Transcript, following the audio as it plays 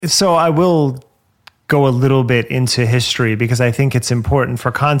So I will go a little bit into history because I think it's important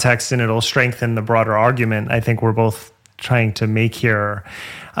for context and it'll strengthen the broader argument I think we're both trying to make here.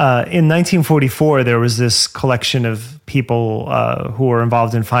 In 1944, there was this collection of people who were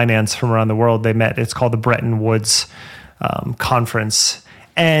involved in finance from around the world. They met. It's called the Bretton Woods Conference.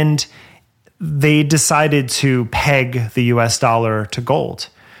 And they decided to peg the US dollar to gold.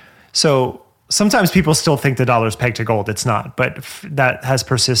 So sometimes people still think the dollar is pegged to gold. It's not, but that has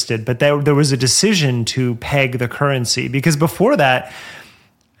persisted. But there was a decision to peg the currency because before that,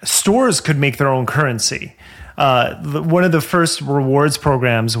 stores could make their own currency. One of the first rewards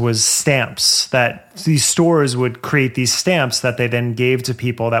programs was stamps, that these stores would create these stamps that they then gave to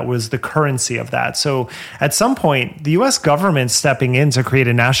people. That was the currency of that. So at some point, the US government stepping in to create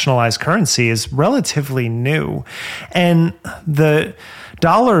a nationalized currency is relatively new. And the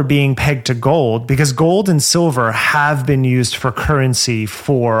dollar being pegged to gold, because gold and silver have been used for currency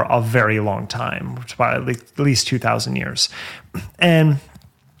for a very long time, which is about at least 2,000 years. And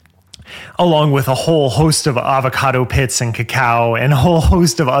along with a whole host of avocado pits and cacao and a whole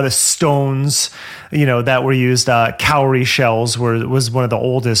host of other stones, that were used. Cowrie shells was one of the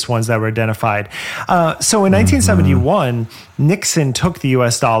oldest ones that were identified. So in 1971, Nixon took the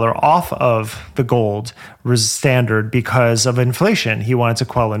US dollar off of the gold standard because of inflation. He wanted to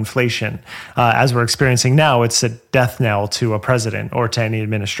quell inflation. As we're experiencing now, it's a death knell to a president or to any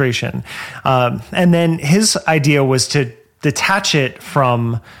administration. And then his idea was to detach it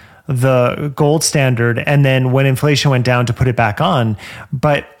from the gold standard, and then when inflation went down, to put it back on.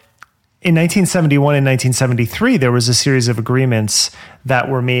 But in 1971 and 1973, there was a series of agreements that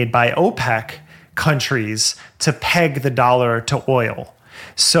were made by OPEC countries to peg the dollar to oil.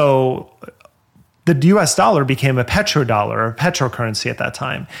 So the US dollar became a petrodollar, a petrocurrency at that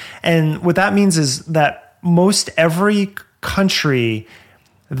time. And what that means is that most every country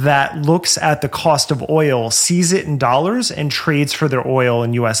that looks at the cost of oil sees it in dollars and trades for their oil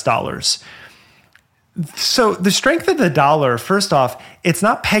in US dollars. So the strength of the dollar, first off, it's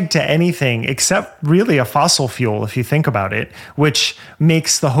not pegged to anything except really a fossil fuel, if you think about it, which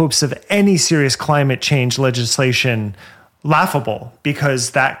makes the hopes of any serious climate change legislation laughable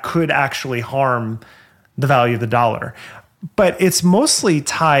because that could actually harm the value of the dollar. But it's mostly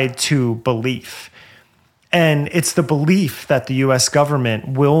tied to belief. And it's the belief that the US government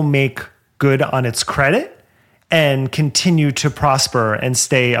will make good on its credit and continue to prosper and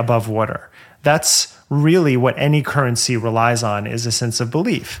stay above water. That's really what any currency relies on, is a sense of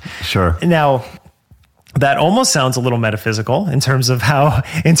belief. Sure. Now, that almost sounds a little metaphysical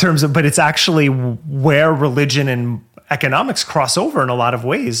but it's actually where religion and economics cross over in a lot of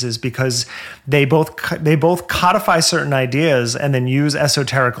ways, is because they both codify certain ideas and then use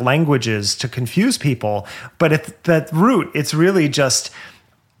esoteric languages to confuse people. But at that root, it's really just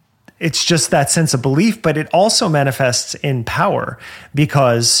that sense of belief, but it also manifests in power,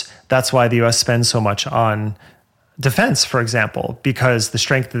 because that's why the US spends so much on defense, for example, because the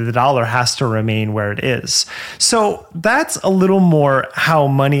strength of the dollar has to remain where it is. So that's a little more how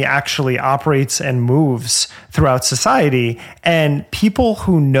money actually operates and moves throughout society. And people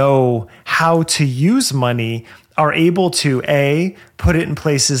who know how to use money are able to, A, put it in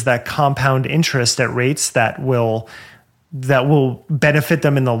places that compound interest at rates that will benefit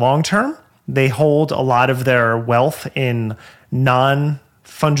them in the long term. They hold a lot of their wealth in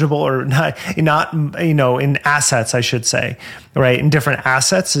non-fungible or not, in assets, I should say, right? In different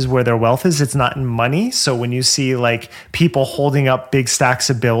assets is where their wealth is. It's not in money. So when you see like people holding up big stacks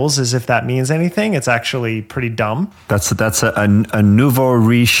of bills as if that means anything, it's actually pretty dumb. That's a nouveau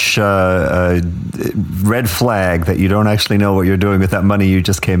riche red flag that you don't actually know what you're doing with that money you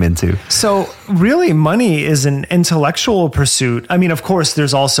just came into. So really, money is an intellectual pursuit. I mean, of course,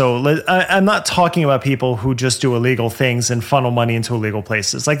 there's also, I'm not talking about people who just do illegal things and funnel money into illegal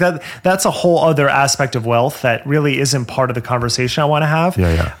places. Like that's a whole other aspect of wealth that really isn't part of the conversation I want to have.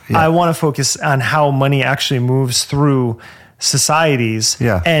 Yeah. I want to focus on how money actually moves through societies.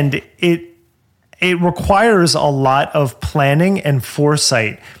 Yeah. And it requires a lot of planning and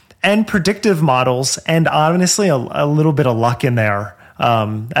foresight and predictive models, and honestly, a little bit of luck in there,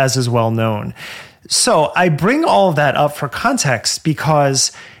 as is well known. So I bring all of that up for context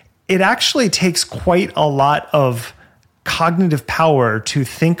because it actually takes quite a lot of cognitive power to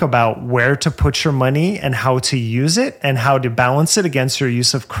think about where to put your money and how to use it and how to balance it against your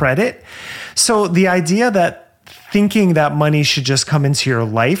use of credit. So the idea that thinking that money should just come into your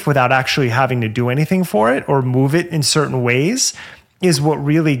life without actually having to do anything for it or move it in certain ways is what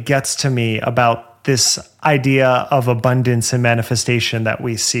really gets to me about this idea of abundance and manifestation that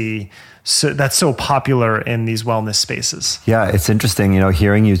we see, so that's so popular in these wellness spaces. Yeah, it's interesting,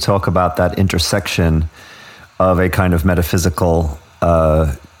 hearing you talk about that intersection of a kind of metaphysical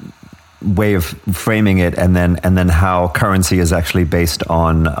way of framing it, and then how currency is actually based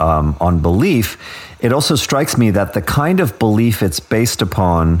on belief. It also strikes me that the kind of belief it's based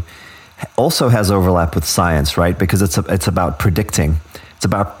upon also has overlap with science, right? Because it's about predicting. It's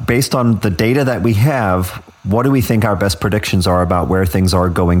about, based on the data that we have, what do we think our best predictions are about where things are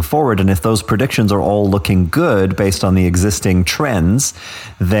going forward? And if those predictions are all looking good based on the existing trends,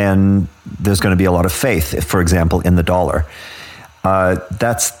 then there's going to be a lot of faith, for example, in the dollar.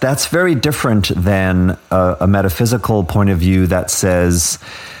 That's very different than a metaphysical point of view that says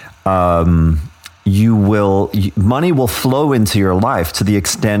money will flow into your life to the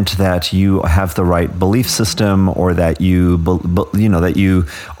extent that you have the right belief system, or that that you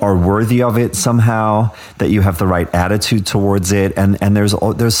are worthy of it somehow, that you have the right attitude towards it, and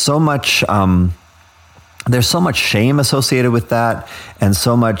there's so much shame associated with that, and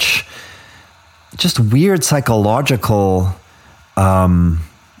so much just weird psychological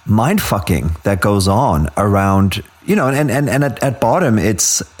mind fucking that goes on around, and at bottom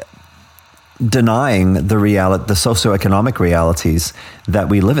it's denying the socioeconomic realities that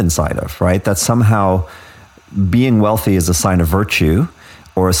we live inside of, right? That somehow being wealthy is a sign of virtue,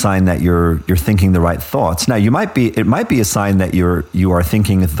 or a sign that you're thinking the right thoughts. Now, it might be a sign that you are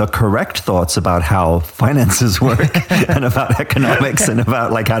thinking the correct thoughts about how finances work and about economics and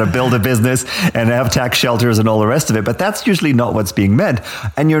about like how to build a business and have tax shelters and all the rest of it. But that's usually not what's being meant.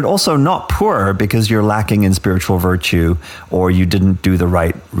 And you're also not poor because you're lacking in spiritual virtue, or you didn't do the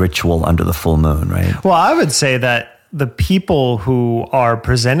right ritual under the full moon, right? Well, I would say that the people who are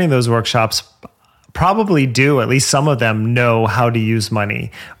presenting those workshops probably do, at least some of them, know how to use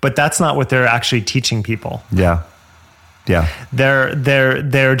money, but that's not what they're actually teaching people. Yeah.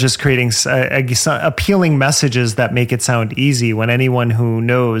 They're just creating appealing messages that make it sound easy, when anyone who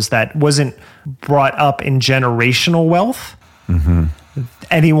knows that wasn't brought up in generational wealth,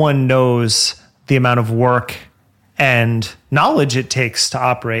 anyone knows the amount of work and knowledge it takes to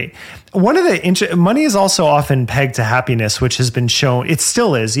operate. One of the money is also often pegged to happiness, which has been shown, it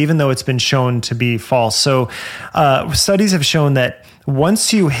still is, even though it's been shown to be false. So studies have shown that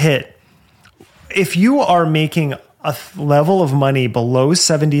if you are making a level of money below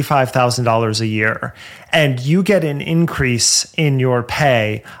 $75,000 a year, and you get an increase in your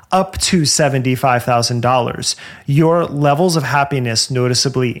pay up to $75,000, your levels of happiness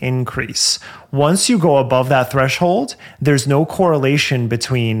noticeably increase. Once you go above that threshold, there's no correlation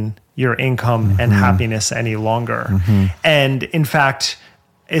between your income and happiness any longer. And in fact,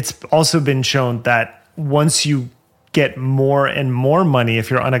 it's also been shown that once you get more and more money,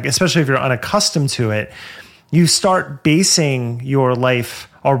 especially if you're unaccustomed to it, you start basing your life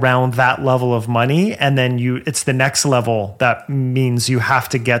around that level of money, and then it's the next level that means you have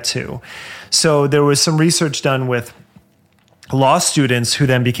to get to. So there was some research done with law students who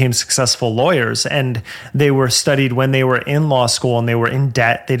then became successful lawyers, and they were studied when they were in law school and they were in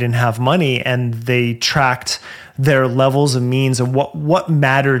debt, they didn't have money, and they tracked their levels of means and what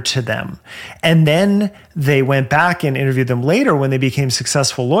mattered to them. And then they went back and interviewed them later when they became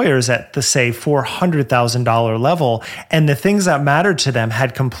successful lawyers at the, say, $400,000 level. And the things that mattered to them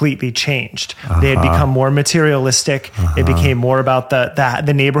had completely changed. They had become more materialistic. It became more about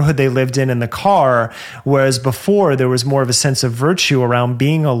the neighborhood they lived in and the car. Whereas before, there was more of a sense of virtue around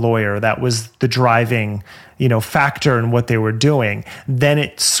being a lawyer. That was the driving factor in what they were doing. Then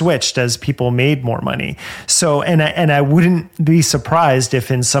it switched as people made more money. So, and I wouldn't be surprised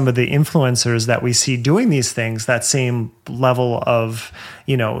if in some of the influencers that we see doing these things, that same level of,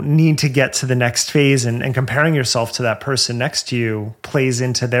 need to get to the next phase and comparing yourself to that person next to you plays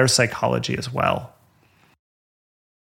into their psychology as well.